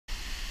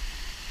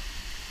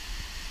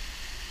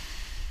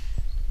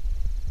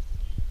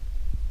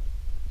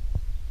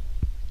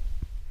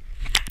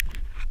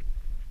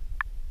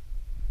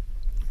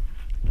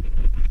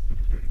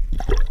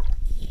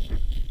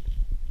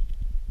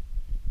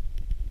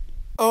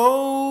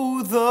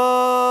Oh, the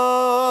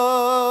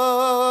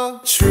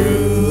truth.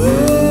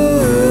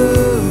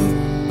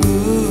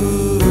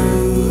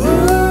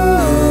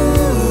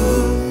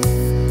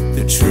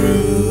 The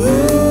truth.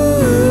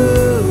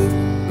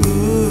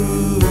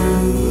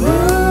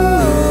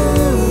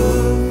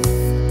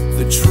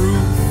 The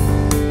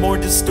truth, more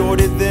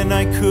distorted than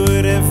I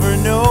could ever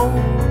know.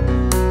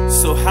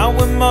 So how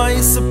am I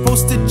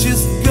supposed to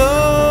just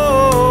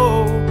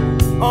go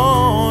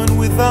on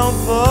without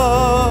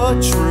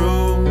the truth?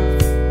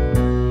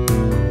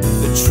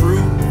 The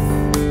truth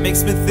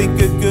makes me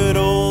think of good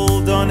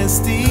old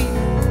honesty.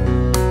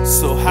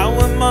 So how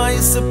am I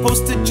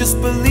supposed to just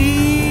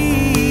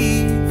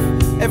believe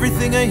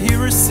everything I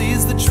hear or see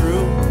is the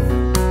truth?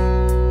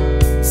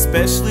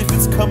 Especially if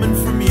it's coming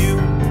from you,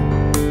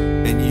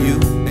 and you,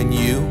 and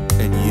you,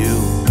 and you.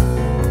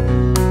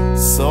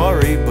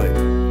 Sorry, but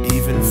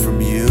even from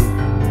you.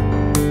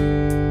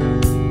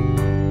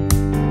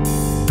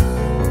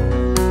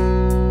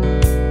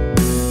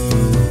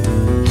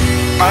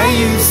 I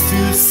used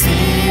to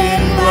see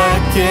in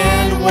black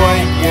and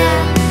white,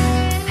 yeah,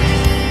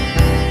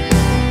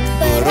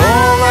 but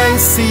all I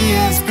see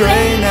is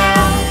gray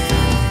now.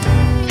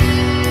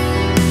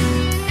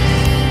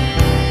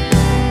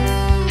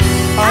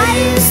 I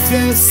used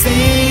to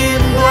see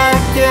in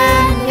black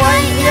and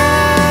white,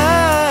 yeah,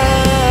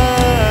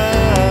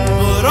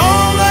 but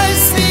all I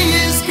see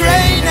is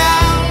gray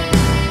now.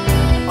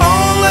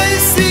 All I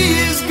see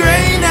is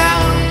gray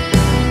now.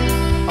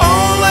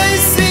 All I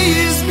see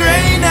is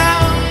gray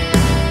now.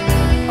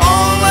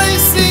 All I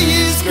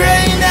see is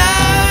gray now.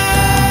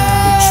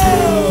 The truth.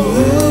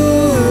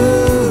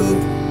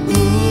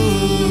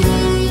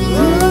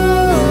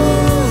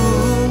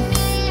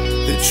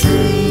 The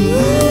truth.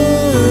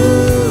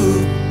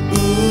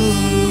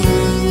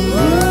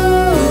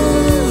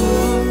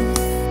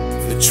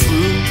 The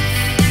truth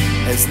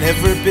has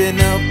never been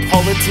a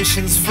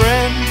politician's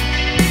friend.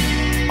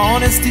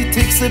 Honesty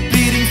takes a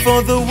beating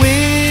for the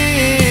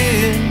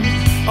win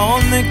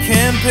on the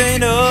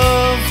campaign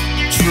of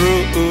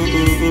truth.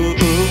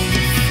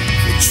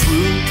 The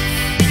truth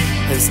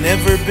has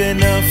never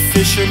been a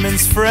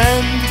fisherman's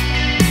friend.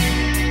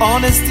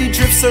 Honesty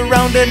drifts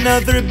around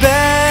another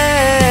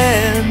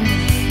bend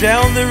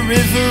down the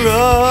river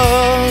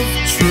of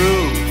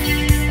truth.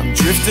 I'm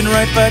drifting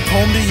right back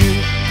home to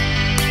you,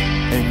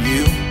 and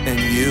you, and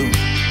you.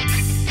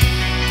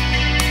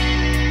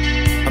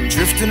 I'm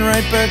drifting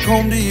right back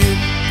home to you,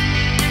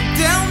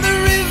 down the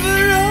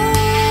river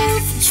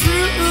of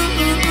truth.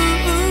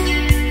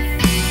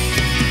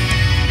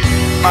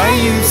 I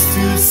used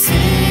to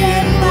see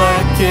in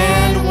black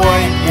and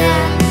white,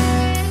 yeah,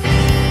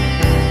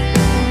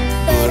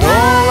 but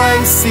all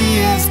I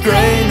see is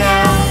gray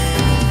now.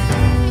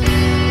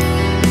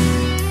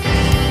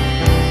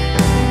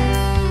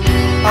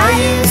 I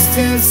used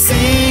to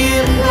see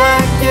in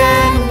black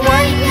and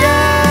white,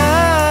 yeah,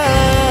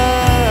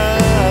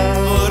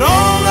 but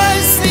all I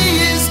see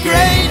is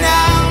gray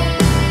now.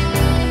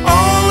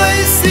 All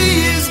I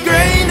see is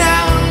gray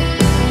now.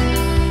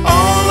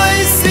 All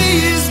I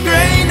see is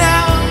gray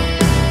now.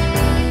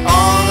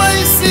 All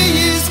I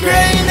see is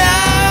gray now.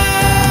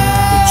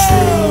 The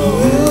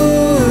truth.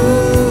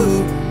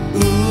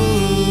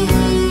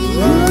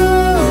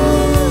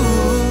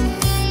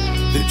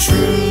 The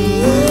truth.